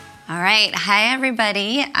All right. Hi,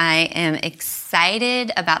 everybody. I am excited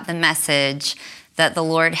about the message that the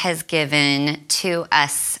Lord has given to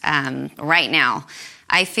us right now.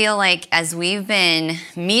 I feel like as we've been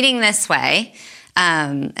meeting this way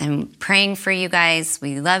and praying for you guys,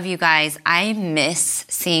 we love you guys. I miss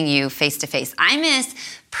seeing you face to face. I miss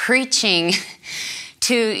preaching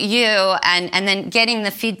to you and then getting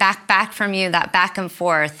the feedback back from you, that back and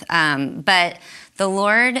forth. But the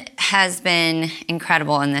Lord has been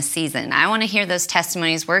incredible in this season. I want to hear those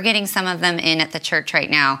testimonies. We're getting some of them in at the church right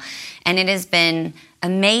now. And it has been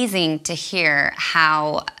amazing to hear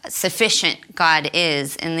how sufficient God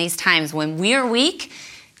is in these times. When we are weak,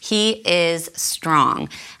 He is strong.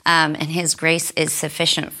 And His grace is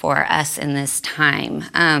sufficient for us in this time.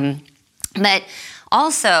 But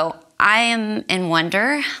also, I am in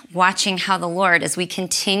wonder watching how the Lord, as we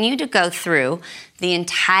continue to go through the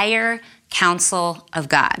entire counsel of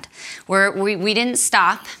God. We didn't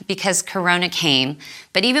stop because Corona came,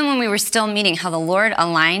 but even when we were still meeting, how the Lord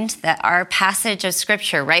aligned that our passage of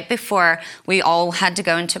scripture right before we all had to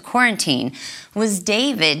go into quarantine was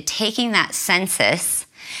David taking that census.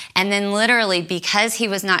 And then literally, because he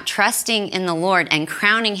was not trusting in the Lord and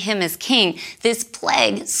crowning him as king, this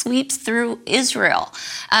plague sweeps through Israel.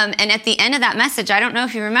 And at the end of that message, I don't know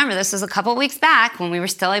if you remember, this was a couple weeks back when we were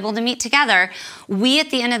still able to meet together. We, at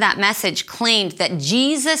the end of that message, claimed that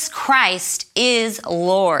Jesus Christ is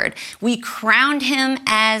Lord. We crowned him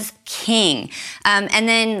as king. And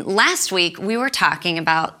then last week, we were talking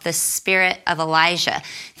about the spirit of Elijah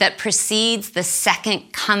that precedes the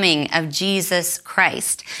second coming of Jesus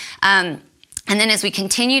Christ. And then as we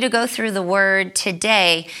continue to go through the word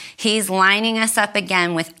today, he's lining us up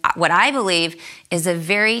again with what I believe is a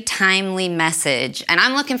very timely message. And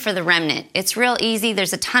I'm looking for the remnant. It's real easy.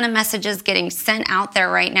 There's a ton of messages getting sent out there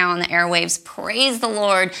right now on the airwaves. Praise the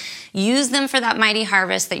Lord. Use them for that mighty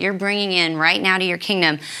harvest that you're bringing in right now to your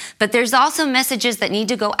kingdom. But there's also messages that need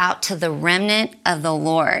to go out to the remnant of the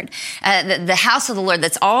Lord, the house of the Lord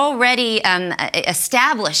that's already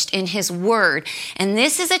established in his word. And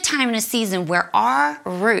this is a time and a season where our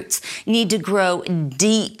roots need to grow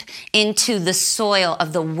deep into the soil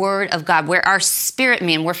of the word of God, where our spirit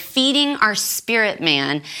man, we're feeding our spirit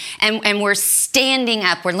man, and we're standing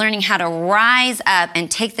up. We're learning how to rise up and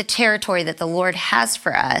take the territory that the Lord has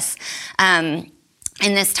for us in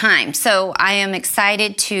this time. So I am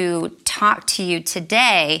excited to talk to you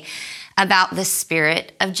today about the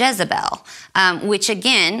spirit of Jezebel, which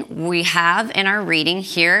again, we have in our reading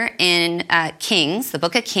here in Kings, the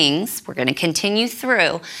book of Kings. We're going to continue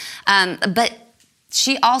through. But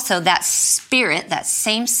she also, that spirit, that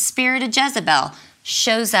same spirit of Jezebel,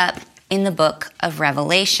 shows up in the book of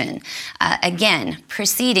Revelation. Again,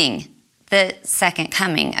 preceding the second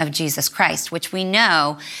coming of Jesus Christ, which we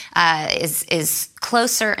know is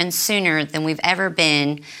closer and sooner than we've ever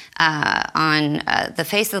been on the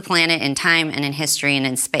face of the planet in time and in history and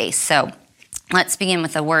in space. So let's begin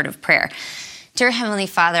with a word of prayer. Dear Heavenly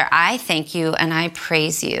Father, I thank you and I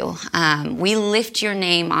praise you. We lift your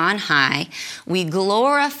name on high. We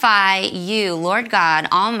glorify you, Lord God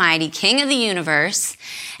Almighty, King of the universe.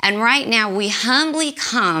 And right now we humbly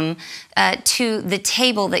come to the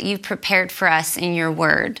table that you've prepared for us in your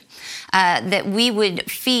word, that we would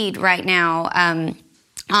feed right now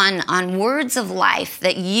on words of life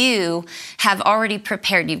that you have already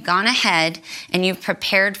prepared. You've gone ahead and you've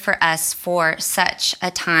prepared for us for such a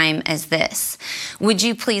time as this. Would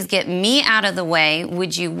you please get me out of the way?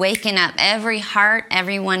 Would you waken up every heart,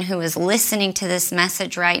 everyone who is listening to this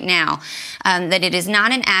message right now, that it is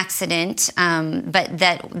not an accident, but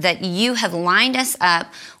that you have lined us up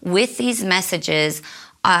with these messages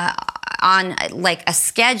on like a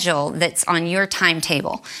schedule that's on your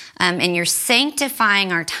timetable. And you're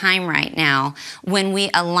sanctifying our time right now when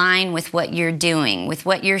we align with what you're doing, with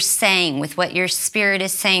what you're saying, with what your spirit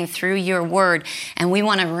is saying through your word. And we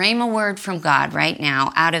want to rhema word from God right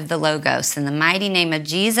now out of the Logos. In the mighty name of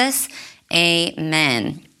Jesus,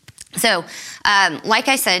 amen. So, like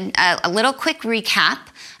I said, a little quick recap.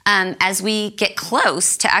 As we get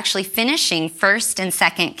close to actually finishing 1st and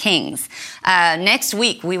 2nd Kings. Next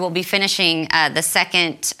week, we will be finishing the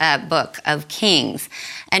second book of Kings.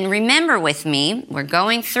 And remember with me, we're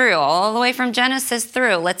going through all the way from Genesis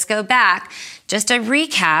through. Let's go back. Just a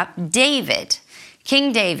recap,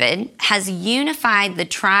 King David has unified the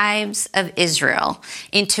tribes of Israel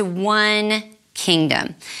into one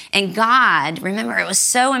kingdom. And God, remember, it was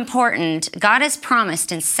so important. God has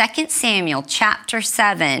promised in 2 Samuel chapter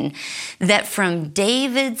 7 that from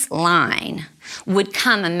David's line would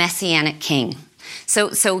come a messianic king.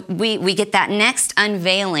 So we get that next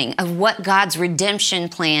unveiling of what God's redemption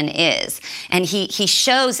plan is. And he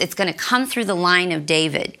shows it's going to come through the line of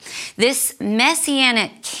David. This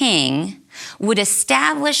messianic king would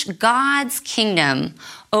establish God's kingdom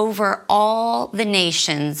over all the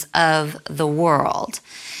nations of the world.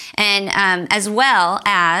 And as well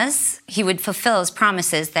as he would fulfill his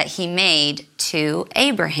promises that he made to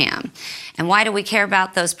Abraham. And why do we care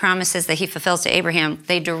about those promises that he fulfills to Abraham?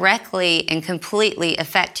 They directly and completely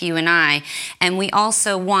affect you and I. And we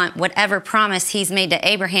also want whatever promise he's made to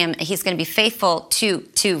Abraham, he's going to be faithful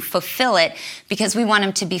to fulfill it, because we want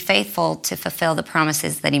him to be faithful to fulfill the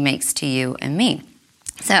promises that he makes to you and me.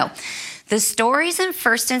 So the stories in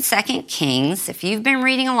 1st and 2nd Kings, if you've been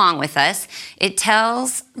reading along with us, it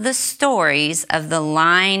tells the stories of the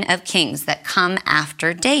line of kings that come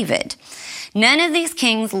after David. None of these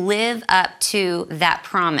kings live up to that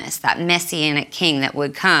promise, that messianic king that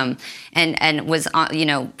would come and was,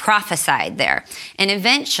 prophesied there. And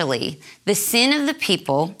eventually, the sin of the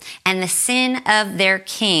people and the sin of their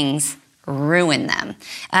kings ruin them.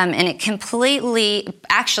 And it completely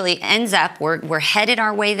actually ends up, we're headed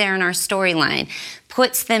our way there in our storyline,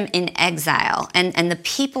 puts them in exile. And the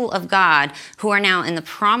people of God, who are now in the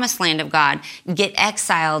promised land of God, get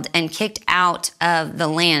exiled and kicked out of the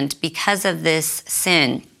land because of this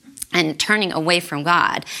sin and turning away from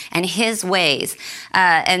God and his ways.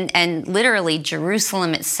 And literally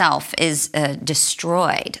Jerusalem itself is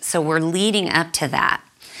destroyed. So we're leading up to that.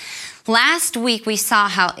 Last week, we saw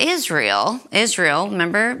how Israel,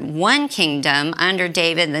 remember, one kingdom under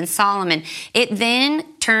David, then Solomon, it then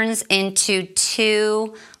turns into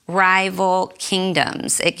two rival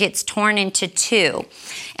kingdoms. It gets torn into two.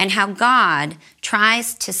 And how God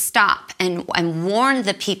tries to stop and warn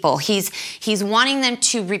the people. He's wanting them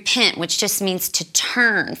to repent, which just means to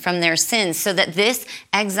turn from their sins so that this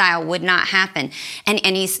exile would not happen. And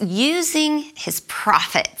he's using his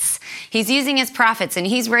prophets. He's using his prophets, and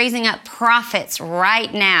he's raising up prophets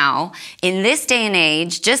right now in this day and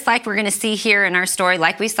age, just like we're going to see here in our story,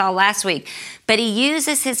 like we saw last week. But he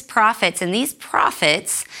uses his prophets, and these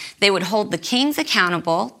prophets, they would hold the kings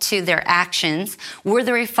accountable to their actions. Were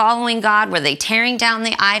they following God? Were they tearing down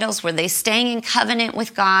the idols? Were they staying in covenant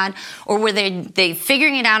with God? Or were they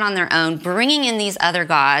figuring it out on their own, bringing in these other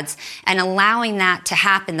gods and allowing that to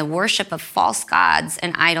happen, the worship of false gods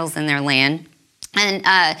and idols in their land?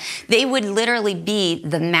 And they would literally be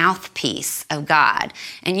the mouthpiece of God.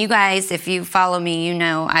 And you guys, if you follow me, you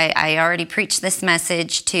know I already preached this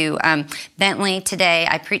message to Bentley today.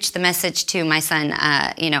 I preached the message to my son,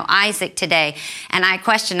 Isaac today. And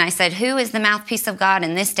I said, who is the mouthpiece of God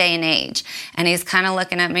in this day and age? And he's kind of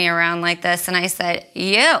looking at me around like this. And I said,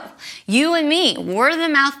 you and me, we're the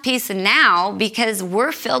mouthpiece now because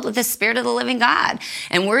we're filled with the Spirit of the living God.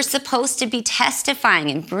 And we're supposed to be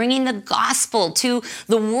testifying and bringing the gospel to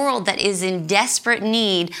the world that is in desperate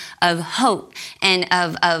need of hope and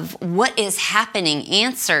of what is happening,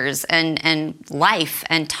 answers and life,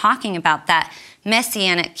 and talking about that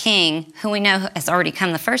messianic king who we know has already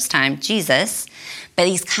come the first time, Jesus, but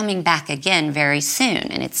he's coming back again very soon,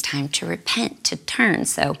 and it's time to repent, to turn.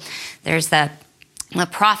 So there's the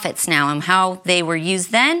prophets now and how they were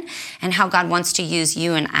used then and how God wants to use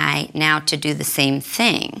you and I now to do the same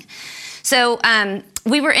thing. So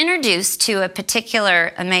we were introduced to a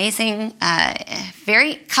particular amazing,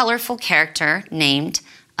 very colorful character named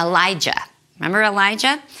Elijah. Remember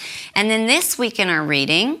Elijah? And then this week in our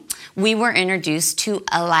reading, we were introduced to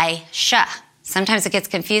Elisha. Sometimes it gets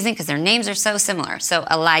confusing because their names are so similar. So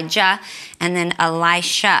Elijah and then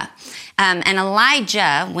Elisha. And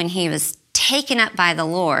Elijah, when he was taken up by the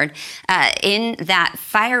Lord in that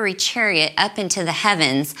fiery chariot up into the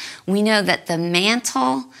heavens, we know that the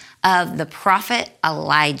mantle of the prophet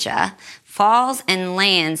Elijah falls and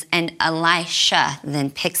lands, and Elisha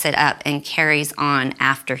then picks it up and carries on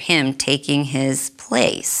after him, taking his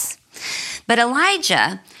place. But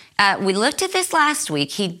Elijah, we looked at this last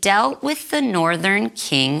week, he dealt with the northern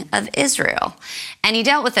king of Israel. And he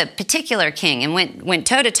dealt with a particular king and went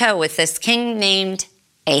toe-to-toe with this king named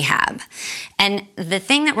Ahab. And the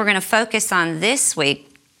thing that we're going to focus on this week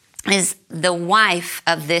is the wife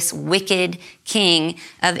of this wicked king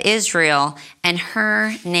of Israel, and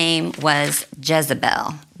her name was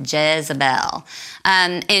Jezebel.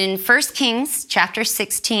 In 1 Kings chapter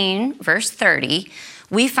 16, verse 30,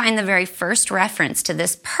 we find the very first reference to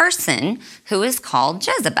this person who is called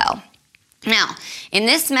Jezebel. Now, in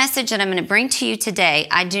this message that I'm going to bring to you today,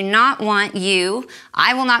 I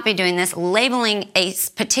will not be doing this, labeling a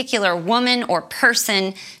particular woman or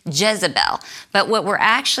person Jezebel. But what we're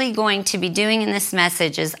actually going to be doing in this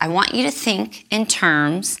message is I want you to think in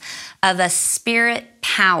terms of a spirit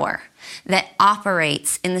power that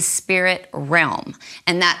operates in the spirit realm.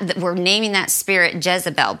 And that we're naming that spirit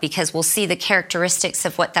Jezebel because we'll see the characteristics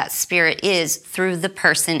of what that spirit is through the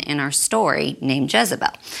person in our story named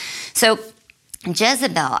Jezebel. So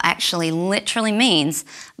Jezebel actually literally means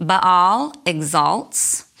Baal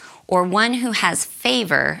exalts, or one who has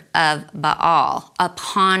favor of Baal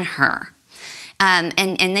upon her. And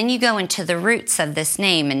then you go into the roots of this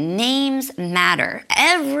name, and names matter.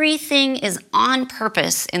 Everything is on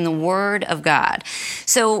purpose in the Word of God.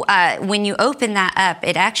 So when you open that up,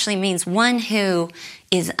 it actually means one who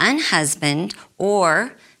is unhusbanded,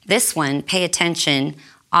 or this one, pay attention,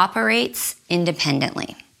 operates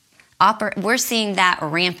independently. We're seeing that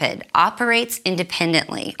rampant, operates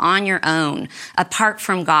independently, on your own, apart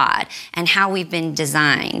from God, and how we've been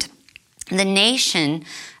designed. The nation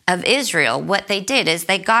of Israel, what they did is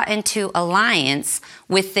they got into alliance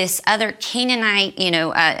with this other Canaanite,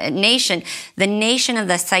 nation, the nation of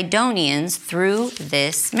the Sidonians, through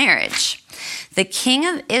this marriage. The king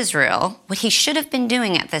of Israel, what he should have been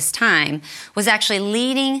doing at this time, was actually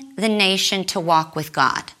leading the nation to walk with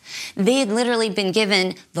God. They had literally been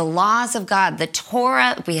given the laws of God, the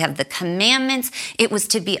Torah, we have the commandments. It was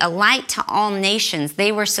to be a light to all nations.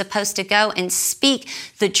 They were supposed to go and speak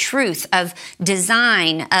the truth of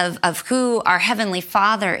design, of who our Heavenly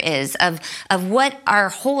Father is, of what our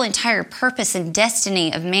whole entire purpose and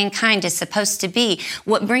destiny of mankind is supposed to be,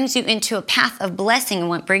 what brings you into a path of blessing and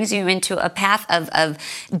what brings you into a path of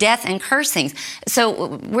death and cursings.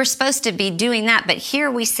 So we're supposed to be doing that, but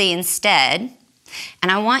here we see instead,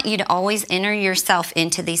 and I want you to always enter yourself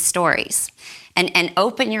into these stories and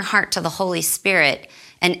open your heart to the Holy Spirit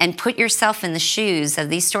and put yourself in the shoes of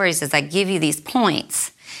these stories as I give you these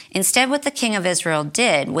points. Instead, what the king of Israel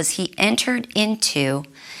did was he entered into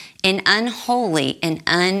an unholy and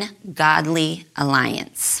ungodly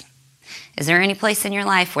alliance. Is there any place in your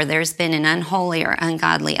life where there's been an unholy or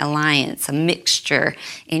ungodly alliance, a mixture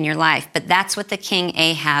in your life? But that's what the king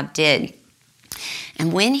Ahab did.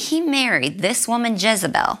 And when he married this woman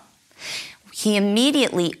Jezebel, he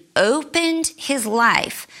immediately opened his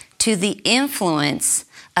life to the influence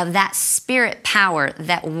of that spirit power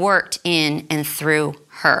that worked in and through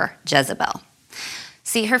her, Jezebel.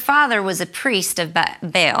 See, her father was a priest of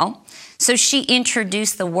Baal, so she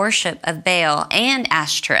introduced the worship of Baal and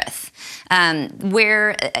Ashtoreth,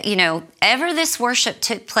 where, ever this worship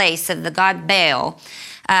took place of the god Baal.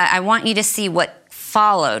 I want you to see what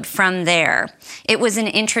followed from there. It was an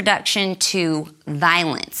introduction to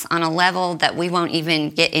violence on a level that we won't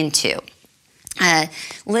even get into.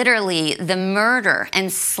 Literally, the murder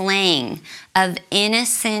and slaying of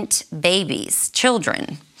innocent babies,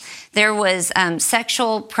 children. There was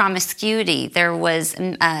sexual promiscuity. There was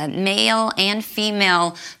male and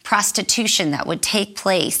female prostitution that would take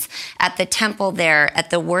place at the temple there, at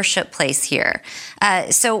the worship place here.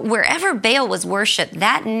 So wherever Baal was worshipped,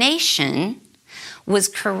 that nation was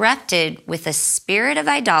corrupted with a spirit of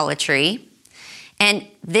idolatry. And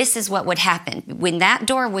this is what would happen. When that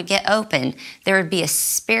door would get open, there would be a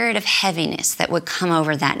spirit of heaviness that would come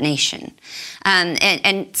over that nation.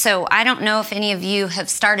 And so I don't know if any of you have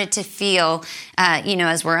started to feel,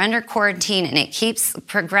 as we're under quarantine and it keeps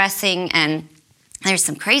progressing, and there's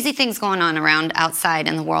some crazy things going on around outside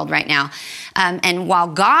in the world right now. And while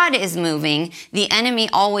God is moving, the enemy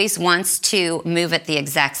always wants to move at the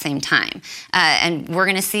exact same time. And we're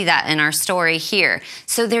going to see that in our story here.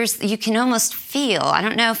 So you can almost feel, I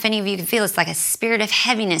don't know if any of you can feel, it's like a spirit of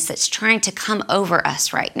heaviness that's trying to come over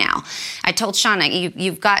us right now. I told Shauna,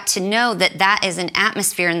 you've got to know that is an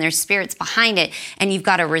atmosphere and there's spirits behind it, and you've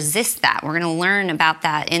got to resist that. We're going to learn about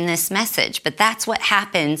that in this message. But that's what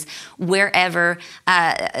happens wherever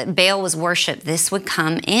Baal was worshipped. This would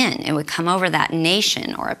come in. It would come over that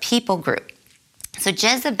nation or a people group. So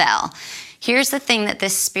Jezebel, here's the thing that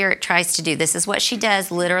this spirit tries to do. This is what she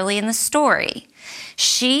does literally in the story.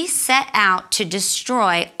 She set out to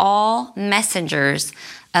destroy all messengers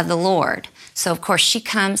of the Lord. So, of course, she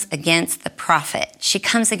comes against the prophet. She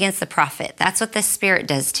comes against the prophet. That's what this spirit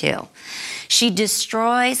does too. She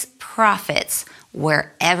destroys prophets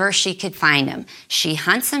wherever she could find them. She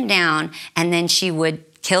hunts them down, and then she would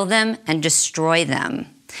kill them and destroy them.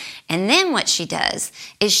 And then what she does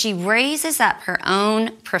is she raises up her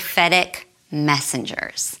own prophetic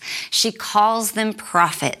messengers. She calls them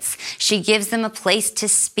prophets. She gives them a place to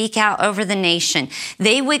speak out over the nation.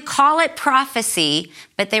 They would call it prophecy,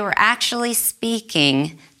 but they were actually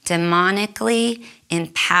speaking demonically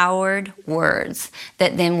empowered words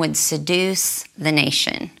that then would seduce the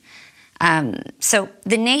nation. So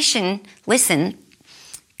the nation, listen,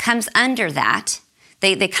 comes under that.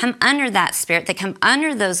 They come under that spirit. They come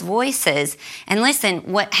under those voices. And listen,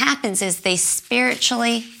 what happens is they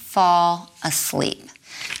spiritually fall asleep.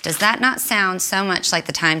 Does that not sound so much like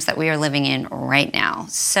the times that we are living in right now?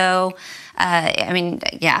 So, let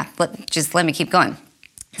me keep going.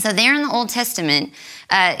 So there in the Old Testament,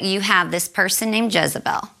 you have this person named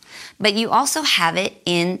Jezebel, but you also have it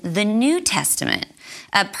in the New Testament,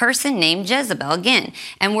 a person named Jezebel again.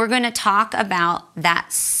 And we're going to talk about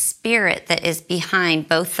that spirit that is behind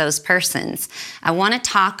both those persons. I want to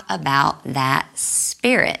talk about that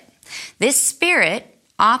spirit. This spirit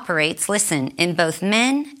operates, listen, in both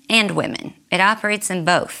men and women. It operates in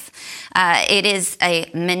both. It is a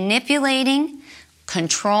manipulating,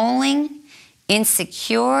 controlling,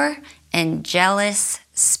 insecure, and jealous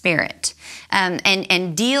spirit.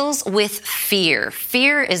 And deals with fear.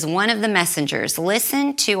 Fear is one of the messengers.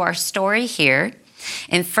 Listen to our story here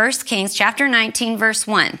in 1 Kings chapter 19, verse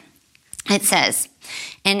 1. It says,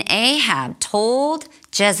 "And Ahab told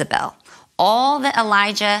Jezebel all that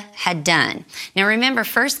Elijah had done." Now remember,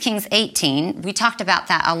 1 Kings 18, we talked about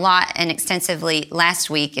that a lot and extensively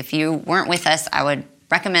last week. If you weren't with us, I would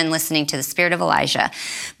recommend listening to the Spirit of Elijah.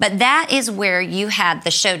 But that is where you had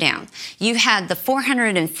the showdown. You had the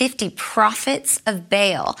 450 prophets of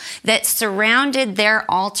Baal that surrounded their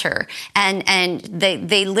altar, and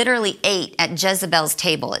they literally ate at Jezebel's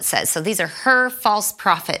table, it says. So these are her false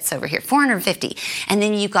prophets over here, 450. And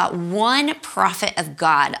then you got one prophet of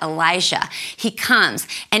God, Elijah. He comes,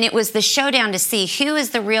 and it was the showdown to see who is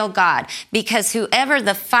the real God, because whoever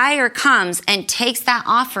the fire comes and takes that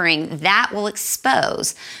offering, that will expose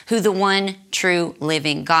who the one true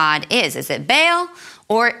living God is. Is it Baal,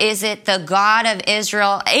 or is it the God of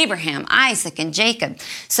Israel, Abraham, Isaac, and Jacob?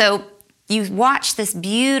 So you watch this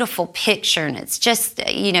beautiful picture, and it's just,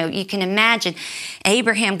 you can imagine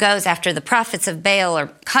Abraham goes after the prophets of Baal are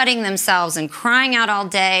cutting themselves and crying out all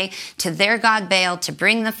day to their God Baal to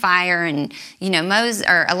bring the fire, and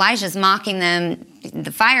Elijah's mocking them.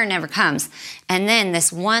 The fire never comes. And then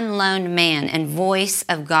this one lone man and voice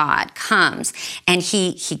of God comes, and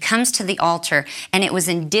he comes to the altar, and it was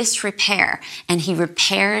in disrepair, and he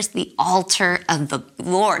repairs the altar of the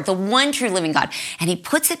Lord, the one true living God, and he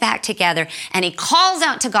puts it back together, and he calls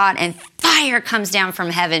out to God, and fire comes down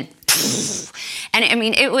from heaven. And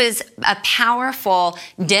it was a powerful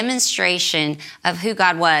demonstration of who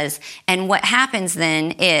God was. And what happens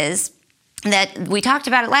then is that we talked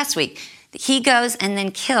about it last week. He goes and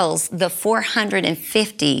then kills the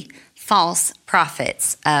 450 false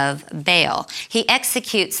prophets of Baal. He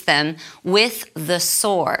executes them with the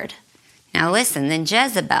sword. Now listen, then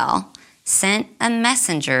Jezebel sent a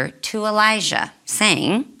messenger to Elijah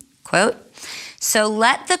saying, quote, "So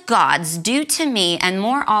let the gods do to me and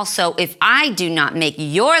more also if I do not make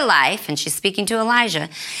your life," and she's speaking to Elijah,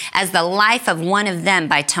 "as the life of one of them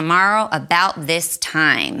by tomorrow about this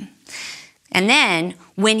time." And then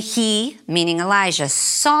when he, meaning Elijah,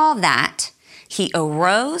 saw that, he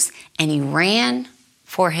arose and he ran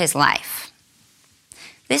for his life.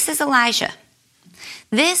 This is Elijah.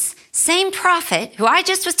 This same prophet who I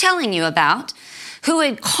just was telling you about, who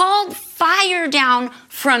had called fire down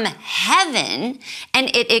from heaven,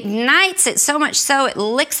 and it ignites it so much so it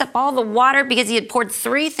licks up all the water, because he had poured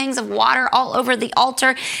 3 things of water all over the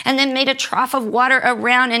altar and then made a trough of water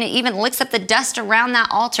around, and it even licks up the dust around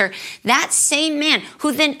that altar. That same man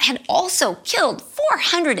who then had also killed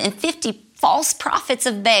 450 false prophets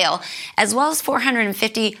of Baal, as well as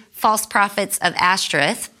 450 false prophets of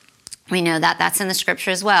Ashtoreth. We know that that's in the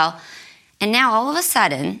scripture as well. And now all of a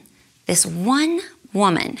sudden, this one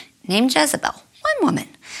woman named Jezebel, one woman,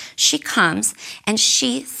 she comes and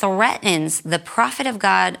she threatens the prophet of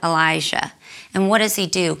God, Elijah. And what does he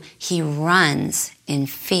do? He runs in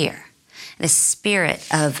fear, the spirit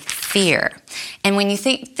of fear. And when you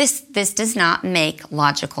think this does not make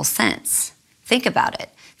logical sense. Think about it.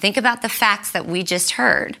 Think about the facts that we just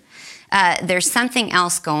heard. There's something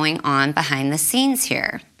else going on behind the scenes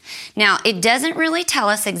here. Now, it doesn't really tell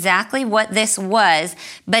us exactly what this was,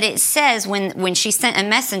 but it says when she sent a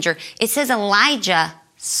messenger, it says Elijah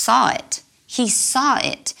saw it. He saw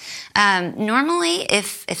it. Normally,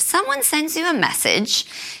 if someone sends you a message,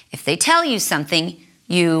 if they tell you something,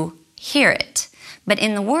 you hear it. But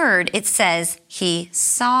in the Word, it says he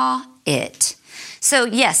saw it. So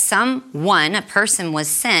yes, a person was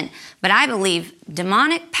sent, but I believe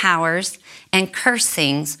demonic powers and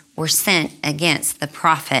cursings were sent against the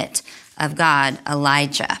prophet of God,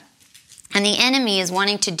 Elijah. And the enemy is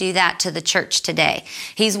wanting to do that to the church today.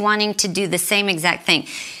 He's wanting to do the same exact thing.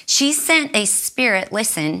 She sent a spirit,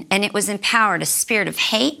 listen, and it was empowered, a spirit of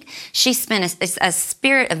hate. She sent a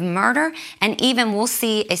spirit of murder, and even we'll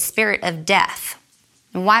see a spirit of death.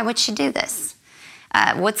 And why would she do this?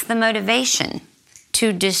 What's the motivation?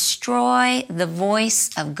 To destroy the voice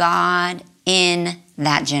of God in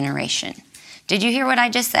that generation. Did you hear what I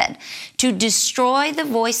just said? To destroy the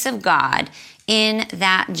voice of God in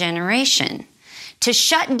that generation. To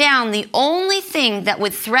shut down the only thing that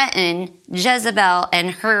would threaten Jezebel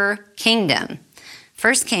and her kingdom.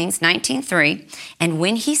 1 Kings 19:3, and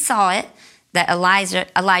when he saw it, that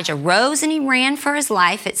Elijah rose and he ran for his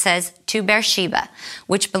life, it says, to Beersheba,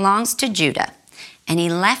 which belongs to Judah. And he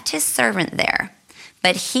left his servant there.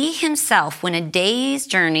 But he himself went a day's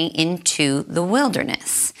journey into the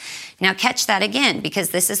wilderness. Now catch that again, because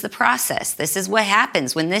this is the process. This is what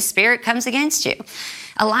happens when this spirit comes against you.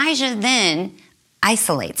 Elijah then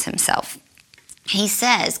isolates himself. He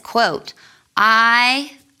says, quote,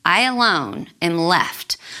 I alone am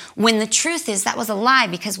left. When the truth is that was a lie,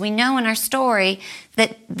 because we know in our story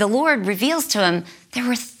that the Lord reveals to him there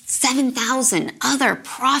were 7,000 other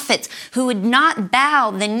prophets who would not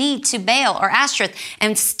bow the knee to Baal or Ashtoreth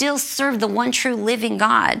and still serve the one true living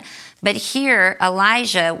God. But here,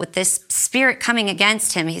 Elijah, with this spirit coming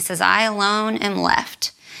against him, he says, I alone am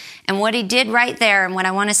left. And what he did right there, and what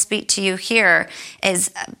I want to speak to you here,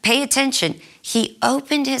 is pay attention. He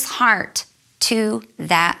opened his heart to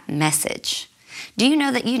that message. Do you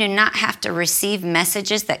know that you do not have to receive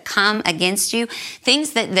messages that come against you?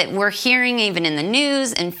 Things that we're hearing even in the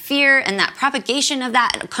news, and fear and that propagation of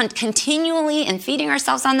that continually, and feeding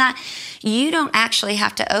ourselves on that. You don't actually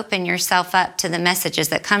have to open yourself up to the messages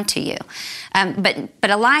that come to you. But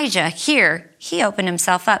Elijah here, he opened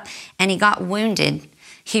himself up and he got wounded.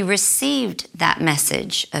 He received that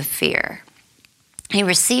message of fear. He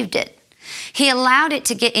received it. He allowed it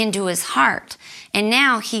to get into his heart. And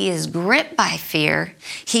now he is gripped by fear.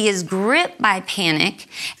 He is gripped by panic.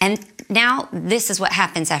 And now this is what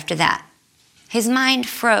happens after that. His mind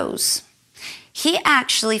froze. He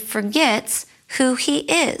actually forgets who he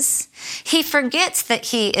is. He forgets that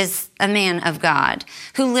he is a man of God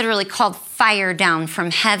who literally called fire down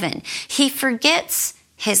from heaven. He forgets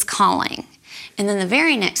his calling. And then the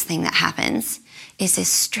very next thing that happens is his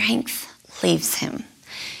strength leaves him.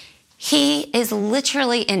 He is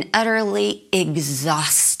literally and utterly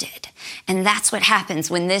exhausted. And that's what happens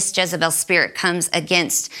when this Jezebel spirit comes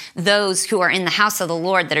against those who are in the house of the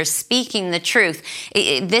Lord that are speaking the truth.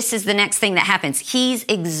 This is the next thing that happens. He's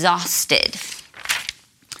exhausted.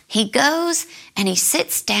 He goes and he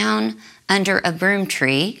sits down under a broom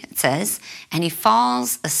tree, it says, and he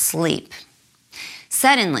falls asleep.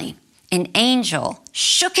 Suddenly, an angel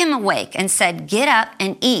shook him awake and said, get up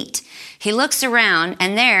and eat. He looks around,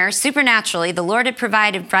 and there, supernaturally, the Lord had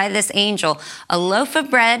provided by this angel a loaf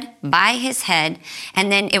of bread by his head,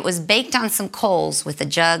 and then it was baked on some coals with a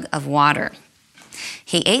jug of water.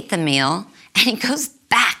 He ate the meal, and he goes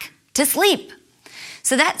back to sleep.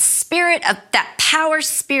 So that spirit of that power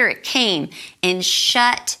spirit came and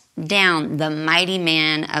shut down the mighty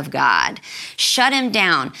man of God. Shut him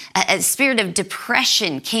down. A spirit of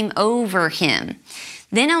depression came over him.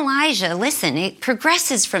 Then Elijah, listen, it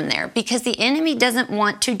progresses from there, because the enemy doesn't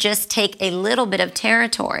want to just take a little bit of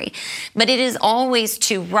territory, but it is always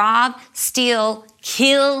to rob, steal,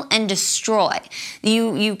 kill, and destroy.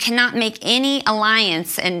 You cannot make any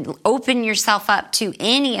alliance and open yourself up to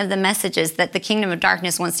any of the messages that the kingdom of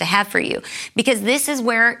darkness wants to have for you, because this is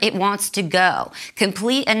where it wants to go,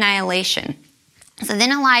 complete annihilation. So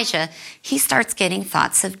then Elijah, he starts getting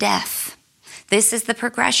thoughts of death. This is the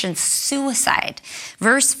progression, suicide.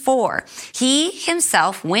 Verse 4, he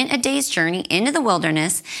himself went a day's journey into the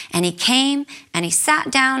wilderness, and he came and he sat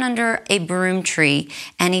down under a broom tree,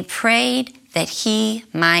 and he prayed that he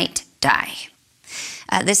might die.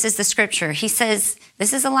 This is the scripture. He says,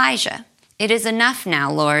 this is Elijah. It is enough now,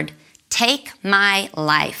 Lord. Take my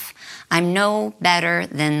life. I'm no better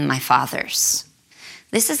than my fathers.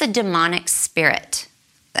 This is a demonic spirit.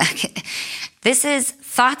 This is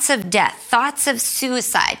thoughts of death, thoughts of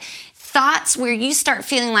suicide, thoughts where you start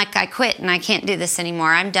feeling like I quit and I can't do this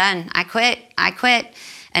anymore. I'm done. I quit.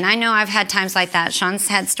 And I know I've had times like that. Sean's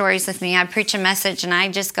had stories with me. I preach a message and I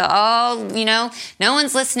just go, oh, no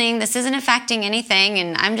one's listening. This isn't affecting anything.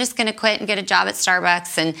 And I'm just going to quit and get a job at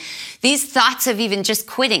Starbucks. And these thoughts of even just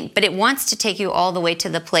quitting, but it wants to take you all the way to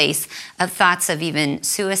the place of thoughts of even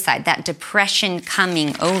suicide, that depression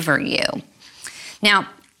coming over you. Now,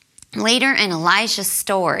 later in Elijah's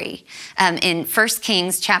story, in 1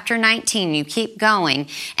 Kings chapter 19, you keep going,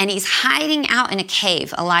 and he's hiding out in a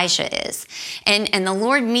cave, Elijah is. And the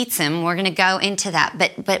Lord meets him. We're going to go into that.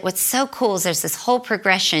 But what's so cool is there's this whole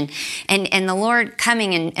progression, and the Lord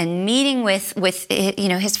coming and meeting with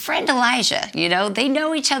his friend Elijah. They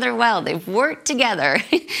know each other well. They've worked together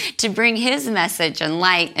to bring his message and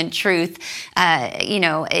light and truth,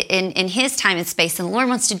 in his time and space. And the Lord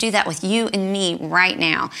wants to do that with you and me right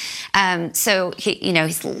now. So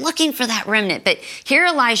he's looking for that remnant, but here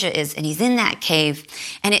Elijah is, and he's in that cave,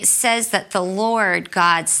 and it says that the Lord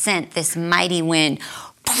God sent this mighty wind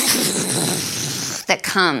that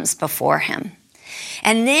comes before him.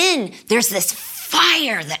 And then there's this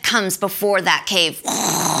fire that comes before that cave,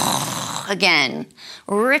 again,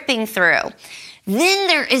 ripping through. Then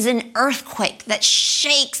there is an earthquake that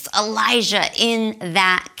shakes Elijah in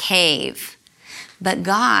that cave. But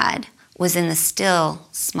God was in the still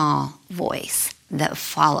small voice that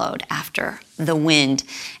followed after the wind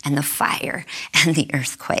and the fire and the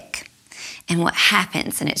earthquake. And what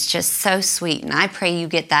happens, and it's just so sweet, and I pray you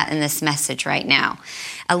get that in this message right now.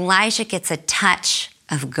 Elijah gets a touch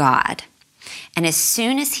of God. And as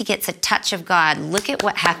soon as he gets a touch of God, look at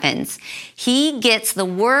what happens. He gets the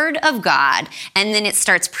word of God, and then it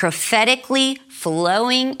starts prophetically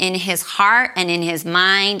flowing in his heart and in his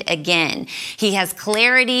mind again. He has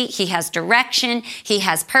clarity, he has direction, he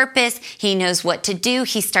has purpose, he knows what to do.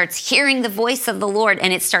 He starts hearing the voice of the Lord,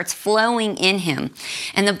 and it starts flowing in him.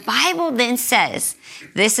 And the Bible then says,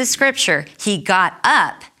 this is scripture, he got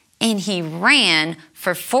up and he ran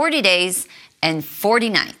for 40 days and 40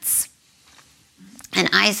 nights. And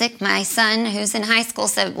Isaac, my son, who's in high school,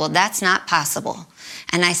 said, well, that's not possible.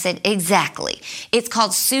 And I said, exactly. It's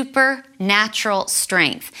called supernatural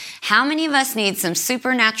strength. How many of us need some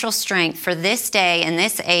supernatural strength for this day and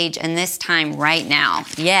this age and this time right now?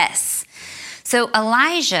 Yes. So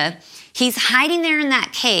Elijah, he's hiding there in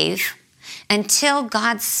that cave until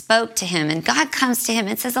God spoke to him. And God comes to him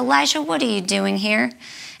and says, Elijah, what are you doing here?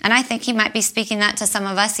 And I think he might be speaking that to some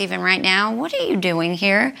of us even right now. What are you doing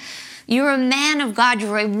here? You're a man of God.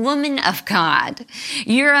 You're a woman of God.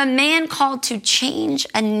 You're a man called to change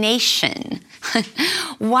a nation.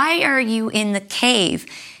 Why are you in the cave?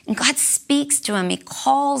 And God speaks to him. He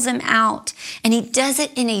calls him out, and he does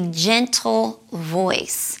it in a gentle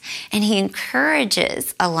voice. And he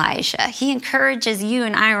encourages Elijah. He encourages you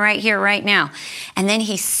and I right here, right now. And then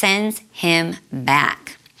he sends him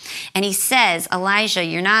back. And he says, Elijah,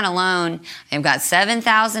 you're not alone. I've got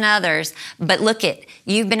 7,000 others. But look it,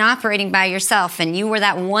 you've been operating by yourself, and you were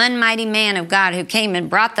that one mighty man of God who came and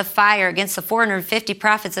brought the fire against the 450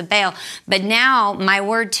 prophets of Baal. But now my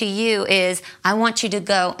word to you is, I want you to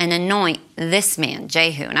go and anoint this man,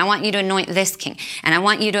 Jehu, and I want you to anoint this king, and I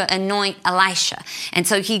want you to anoint Elisha. And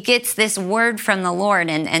so he gets this word from the Lord,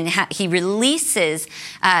 and he releases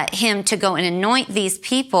him to go and anoint these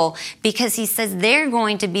people, because he says they're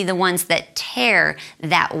going to be the ones that tear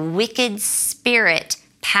that wicked spirit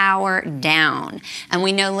power down. And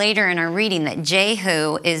we know later in our reading that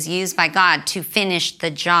Jehu is used by God to finish the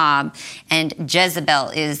job, and Jezebel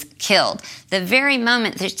is killed. The very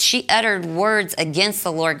moment that she uttered words against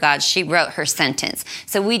the Lord God, she wrote her sentence.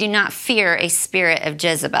 So we do not fear a spirit of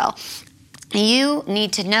Jezebel. You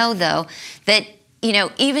need to know, though, that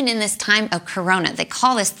even in this time of corona, they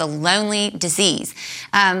call this the lonely disease.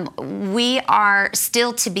 We are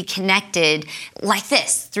still to be connected like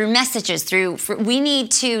this, through messages, we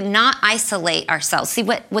need to not isolate ourselves. See,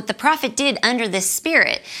 what the prophet did under this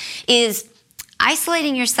spirit is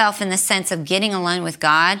isolating yourself in the sense of getting alone with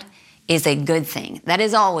God is a good thing. That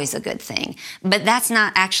is always a good thing. But that's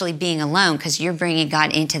not actually being alone, because you're bringing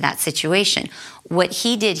God into that situation. What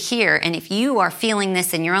he did here, and if you are feeling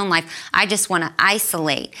this in your own life, I just want to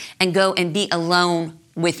isolate and go and be alone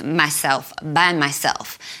with myself, by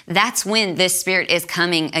myself. That's when this spirit is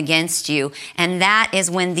coming against you, and that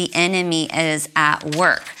is when the enemy is at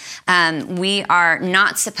work. We are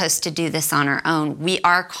not supposed to do this on our own. We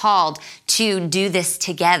are called to do this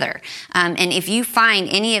together. And if you find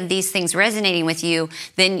any of these things resonating with you,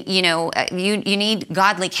 then, you need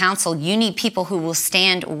godly counsel. You need people who will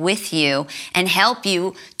stand with you and help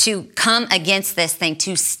you to come against this thing,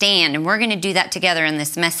 to stand. And we're going to do that together in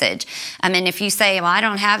this message. And if you say, well, I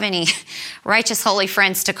don't have any righteous, holy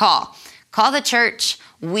friends to call the church.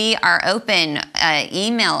 we are open.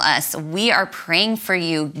 Email us. We are praying for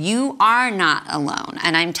you. You are not alone.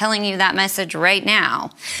 And I'm telling you that message right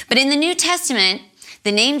now. But in the New Testament,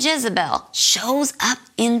 the name Jezebel shows up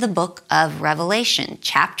in the book of Revelation,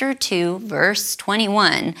 chapter 2, verse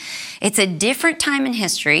 21. It's a different time in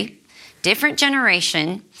history, different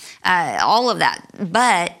generation, all of that.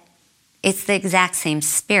 But it's the exact same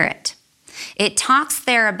spirit. It talks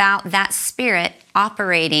there about that spirit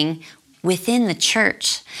operating within the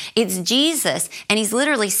church. It's Jesus, and he's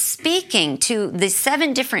literally speaking to the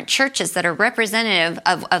 7 different churches that are representative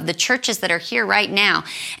of the churches that are here right now.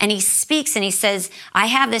 And he speaks and he says, I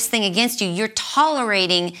have this thing against you. You're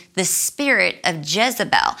tolerating the spirit of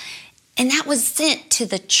Jezebel. And that was sent to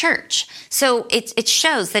the church. So it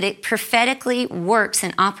shows that it prophetically works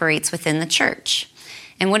and operates within the church.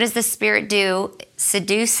 And what does the spirit do?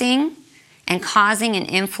 Seducing and causing an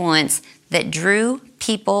influence that drew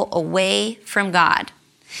people away from God.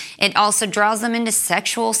 It also draws them into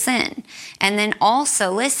sexual sin. And then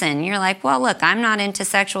also, listen, you're like, well, look, I'm not into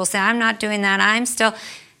sexual sin. I'm not doing that. I'm still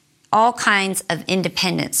all kinds of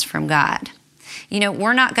independence from God. You know,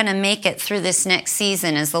 we're not going to make it through this next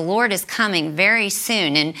season as the Lord is coming very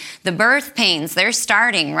soon. And the birth pains, they're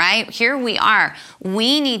starting, right? Here we are.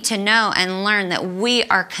 We need to know and learn that we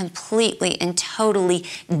are completely and totally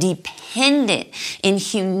dependent in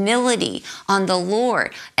humility on the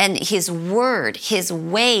Lord and his word, his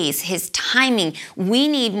ways, his timing. We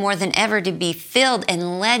need more than ever to be filled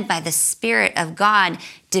and led by the Spirit of God,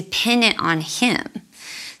 dependent on him.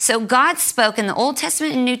 So God spoke in the Old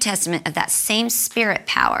Testament and New Testament of that same spirit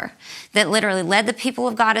power that literally led the people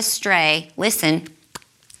of God astray, listen,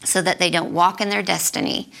 so that they don't walk in their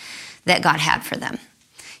destiny that God had for them.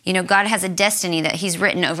 You know, God has a destiny that he's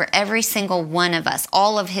written over every single one of us,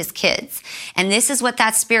 all of his kids. And this is what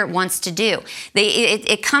that spirit wants to do.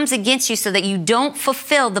 It comes against you so that you don't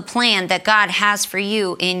fulfill the plan that God has for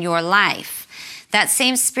you in your life. That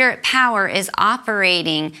same spirit power is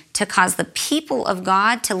operating to cause the people of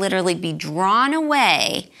God to literally be drawn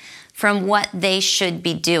away from what they should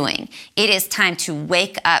be doing. It is time to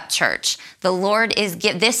wake up, church. The Lord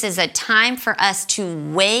this is a time for us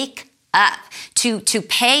to wake up, to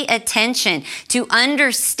pay attention, to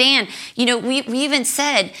understand. You know, we even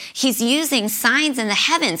said he's using signs in the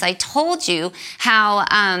heavens. I told you how,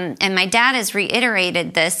 and my dad has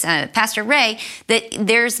reiterated this, Pastor Ray, that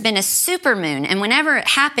there's been a supermoon. And whenever it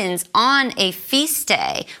happens on a feast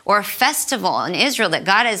day or a festival in Israel that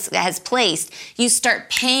God has placed, you start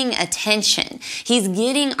paying attention. He's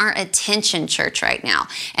getting our attention, church, right now.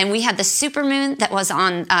 And we had the supermoon that was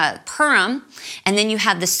on Purim, and then you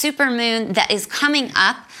have the supermoon that is coming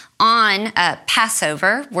up on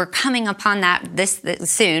Passover. We're coming upon that this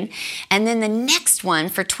soon. And then the next one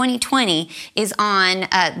for 2020 is on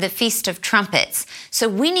the Feast of Trumpets. So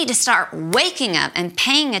we need to start waking up and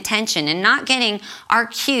paying attention and not getting our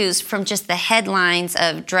cues from just the headlines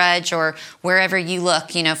of Drudge or wherever you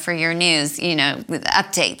look, you know, for your news, you know, with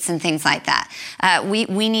updates and things like that.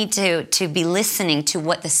 We need to be listening to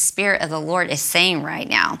what the Spirit of the Lord is saying right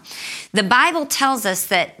now. The Bible tells us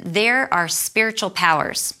that there are spiritual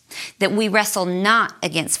powers, that we wrestle not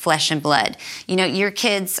against flesh and blood. You know, your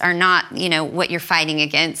kids are not, you know, what you're fighting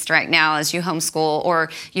against right now as you homeschool, or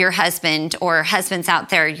your husband, or husbands out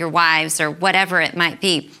there, your wives, or whatever it might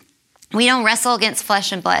be. We don't wrestle against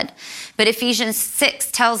flesh and blood. But Ephesians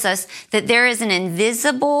 6 tells us that there is an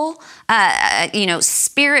invisible,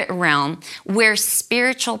 spirit realm where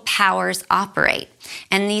spiritual powers operate.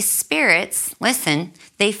 And these spirits, listen,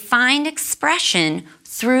 they find expression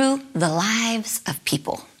through the lives of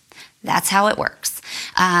people. That's how it works.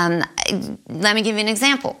 Let me give you an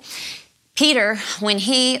example. Peter, when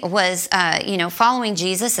he was, following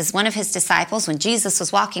Jesus as one of his disciples, when Jesus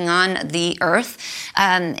was walking on the earth,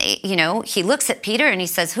 he looks at Peter and he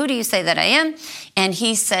says, "Who do you say that I am?" And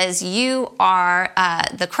he says, "You are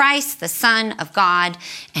the Christ, the Son of God."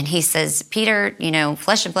 And he says, "Peter,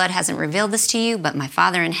 flesh and blood hasn't revealed this to you, but my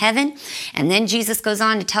Father in heaven." And then Jesus goes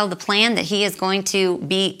on to tell the plan that he is going to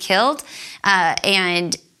be killed.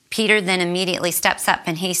 And Peter then immediately steps up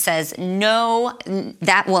and he says, "No,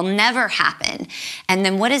 that will never happen." And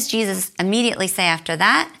then what does Jesus immediately say after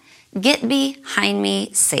that? "Get behind me,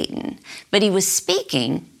 Satan." But he was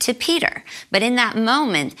speaking to Peter. But in that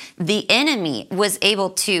moment, the enemy was able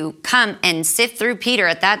to come and sift through Peter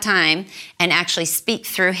at that time and actually speak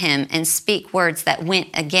through him and speak words that went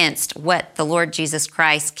against what the Lord Jesus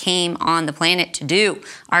Christ came on the planet to do,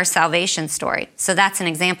 our salvation story. So that's an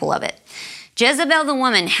example of it. Jezebel the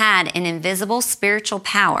woman had an invisible spiritual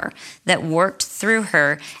power that worked through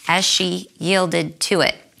her as she yielded to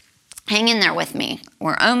it. Hang in there with me.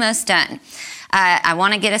 We're almost done. I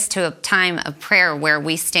want to get us to a time of prayer where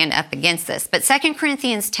we stand up against this. But 2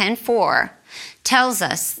 Corinthians 10:4 tells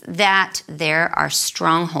us that there are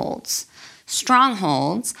strongholds.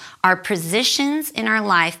 Strongholds are positions in our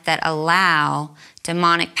life that allow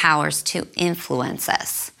demonic powers to influence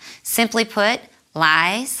us. Simply put,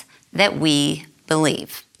 lies that we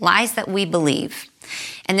believe. Lies that we believe.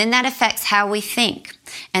 And then that affects how we think.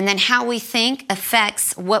 And then how we think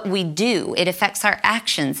affects what we do. It affects our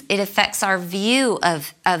actions. It affects our view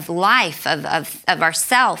of life, of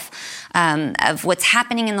ourself, of what's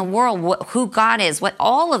happening in the world, who God is, what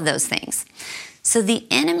all of those things. So the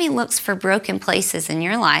enemy looks for broken places in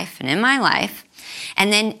your life and in my life.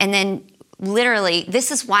 And then literally, this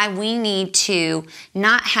is why we need to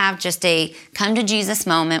not have just a come to Jesus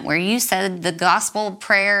moment where you said the gospel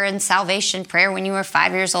prayer and salvation prayer when you were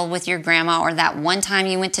 5 years old with your grandma, or that one time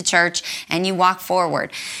you went to church and you walk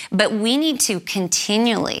forward. But we need to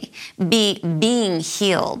continually be being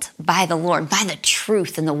healed by the Lord, by the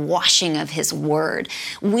truth and the washing of his word.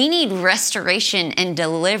 We need restoration and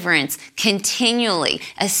deliverance continually,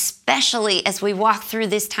 especially as we walk through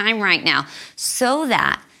this time right now, so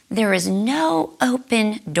that there is no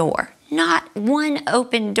open door, not one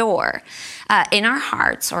open door in our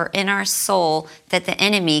hearts or in our soul that the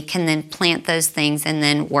enemy can then plant those things and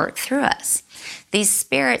then work through us. These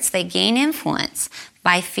spirits, they gain influence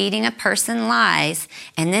by feeding a person lies,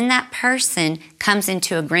 and then that person comes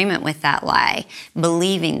into agreement with that lie,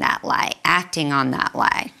 believing that lie, acting on that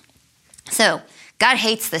lie. So God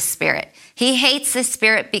hates this spirit. He hates this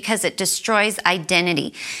spirit because it destroys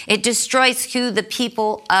identity. It destroys who the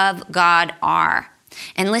people of God are.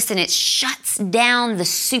 And listen, it shuts down the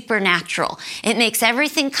supernatural. It makes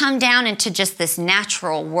everything come down into just this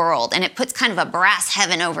natural world, and it puts kind of a brass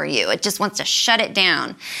heaven over you. It just wants to shut it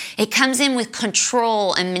down. It comes in with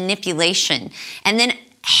control and manipulation, and then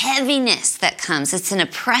heaviness that comes. It's an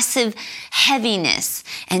oppressive heaviness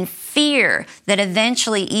and fear that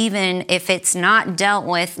eventually, even if it's not dealt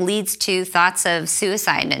with, leads to thoughts of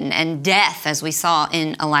suicide and death, as we saw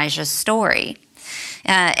in Elijah's story.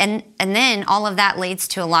 And then all of that leads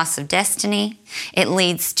to a loss of destiny. It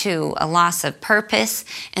leads to a loss of purpose.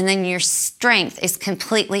 And then your strength is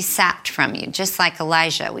completely sapped from you, just like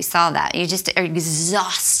Elijah. We saw that. You just are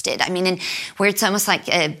exhausted. I mean, and where it's almost like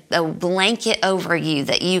a blanket over you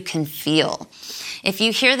that you can feel. If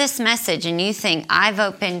you hear this message and you think, I've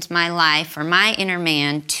opened my life or my inner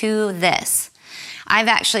man to this, I've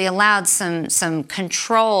actually allowed some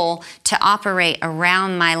control to operate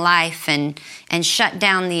around my life and shut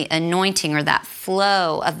down the anointing or that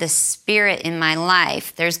flow of the Spirit in my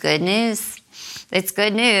life, there's good news. It's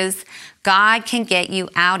good news. God can get you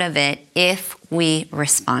out of it if we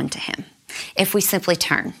respond to him, if we simply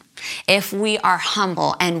turn. If we are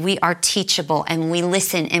humble and we are teachable and we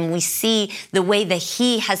listen and we see the way that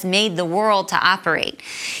he has made the world to operate.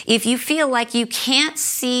 If you feel like you can't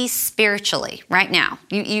see spiritually right now,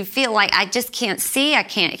 you feel like I just can't see, I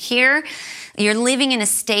can't hear, you're living in a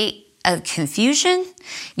state of confusion,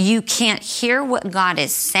 you can't hear what God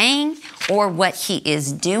is saying or what he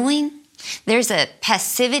is doing. There's a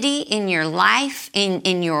passivity in your life,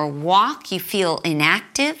 in your walk. You feel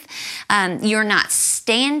inactive. You're not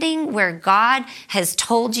standing where God has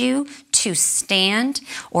told you to stand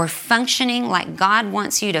or functioning like God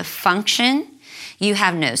wants you to function. You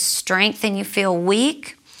have no strength and you feel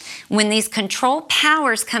weak. When these control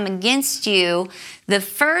powers come against you, the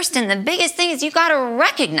first and the biggest thing is you got to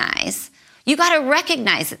recognize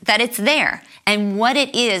that it's there and what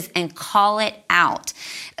it is and call it out.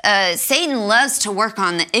 Satan loves to work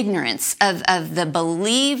on the ignorance of the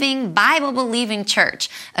believing, Bible-believing church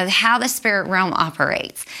of how the spirit realm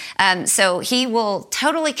operates. So he will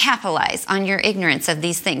totally capitalize on your ignorance of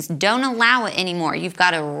these things. Don't allow it anymore. You've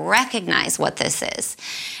got to recognize what this is.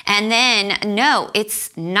 And then, no,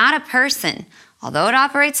 it's not a person. Although it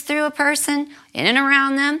operates through a person, in and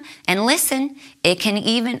around them, and listen, it can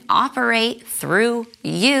even operate through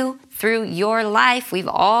you, through your life. We've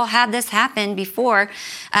all had this happen before.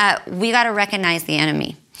 We got to recognize the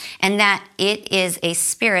enemy and that it is a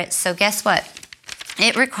spirit. So guess what?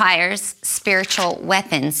 It requires spiritual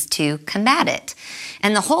weapons to combat it.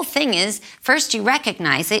 And the whole thing is, first you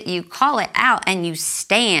recognize it, you call it out, and you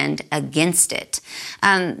stand against it.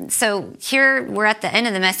 So here we're at the end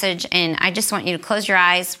of the message, and I just want you to close your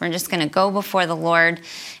eyes. We're just going to go before the Lord,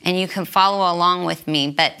 and you can follow along with me.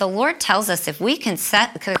 But the Lord tells us if we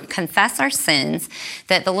confess our sins,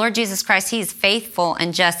 that the Lord Jesus Christ, he is faithful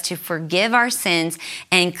and just to forgive our sins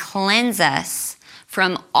and cleanse us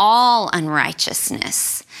from all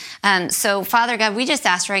unrighteousness. So, Father God, we just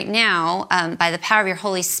ask right now, by the power of your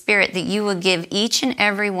Holy Spirit, that you will give each and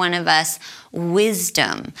every one of us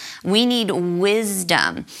wisdom. We need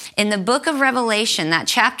wisdom. In the book of Revelation, that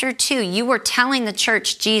chapter 2, you were telling the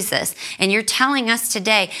church, Jesus, and you're telling us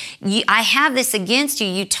today, I have this against you.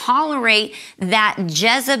 You tolerate that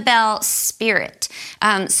Jezebel spirit.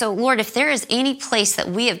 So, Lord, if there is any place that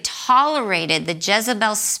we have tolerated the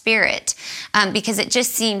Jezebel spirit, because it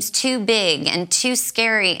just seems too big and too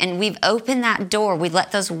scary, and we've opened that door, we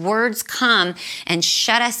let those words come and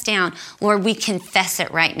shut us down, Lord, we confess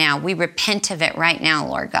it right now. We repent of it right now,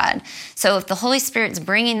 Lord God. So if the Holy Spirit's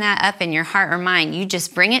bringing that up in your heart or mind, you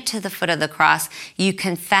just bring it to the foot of the cross, you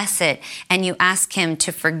confess it, and you ask him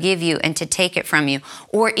to forgive you and to take it from you.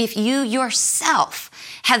 Or if you yourself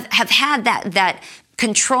have had that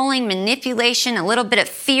controlling manipulation, a little bit of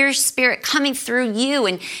fear spirit coming through you,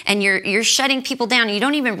 and you're shutting people down. You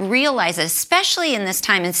don't even realize it, especially in this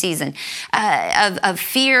time and season of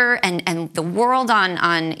fear and the world on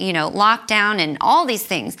lockdown and all these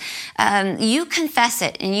things. You confess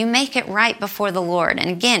it and you make it right before the Lord. And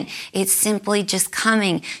again, it's simply just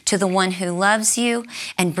coming to the one who loves you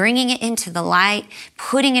and bringing it into the light,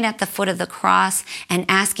 putting it at the foot of the cross, and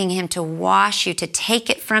asking him to wash you, to take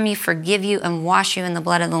it from you, forgive you, and wash you in the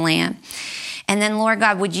blood of the Lamb. And then, Lord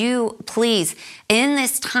God, would you please, in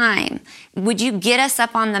this time, would you get us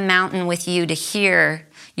up on the mountain with you to hear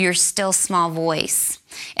your still small voice?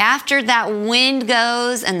 After that wind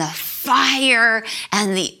goes and the fire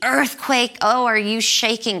and the earthquake, oh, are you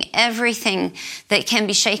shaking everything that can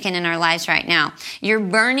be shaken in our lives right now? You're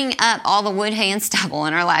burning up all the wood, hay, and stubble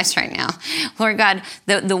in our lives right now. Lord God,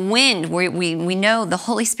 the wind, we know the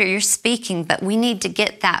Holy Spirit, you're speaking, but we need to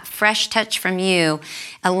get that fresh touch from you,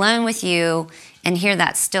 alone with you, and hear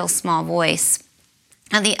that still small voice.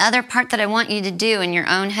 Now, the other part that I want you to do in your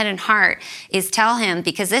own head and heart is tell him,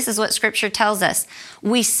 because this is what Scripture tells us,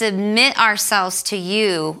 we submit ourselves to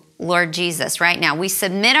you, Lord Jesus, right now. We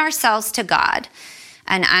submit ourselves to God.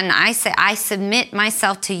 And I say, I submit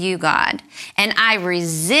myself to you, God. And I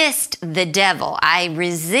resist the devil. I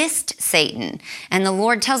resist Satan. And the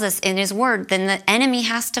Lord tells us in his word, then the enemy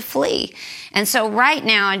has to flee. And so right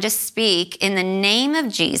now, I just speak in the name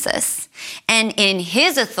of Jesus and in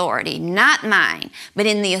his authority, not mine, but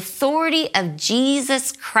in the authority of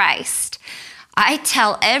Jesus Christ. I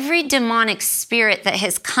tell every demonic spirit that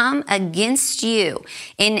has come against you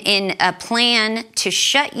in a plan to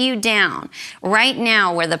shut you down right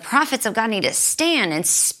now, where the prophets of God need to stand and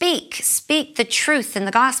speak the truth in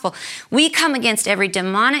the gospel. We come against every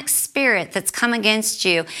demonic spirit that's come against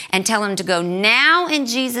you and tell them to go now in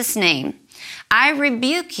Jesus' name. I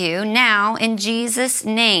rebuke you now in Jesus'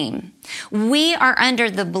 name. We are under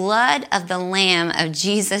the blood of the Lamb of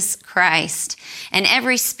Jesus Christ. And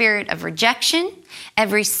every spirit of rejection,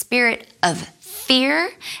 every spirit of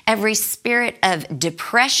fear, every spirit of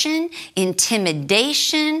depression,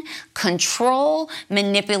 intimidation, control,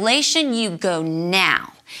 manipulation, you go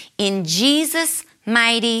now. In Jesus'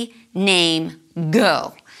 mighty name,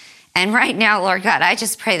 go. And right now, Lord God, I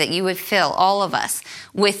just pray that you would fill all of us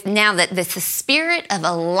with now that the spirit of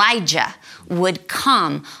Elijah would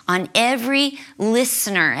come on every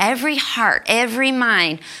listener, every heart, every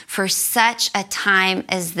mind for such a time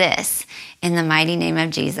as this. In the mighty name of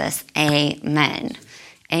Jesus, amen.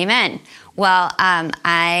 Amen. Well,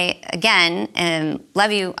 I, again,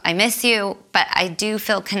 love you. I miss you, but I do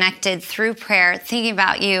feel connected through prayer, thinking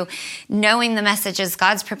about you, knowing the messages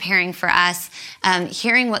God's preparing for us,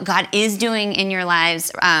 hearing what God is doing in your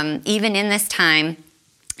lives, even in this time.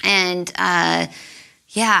 And I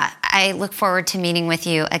look forward to meeting with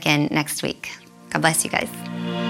you again next week. God bless you guys.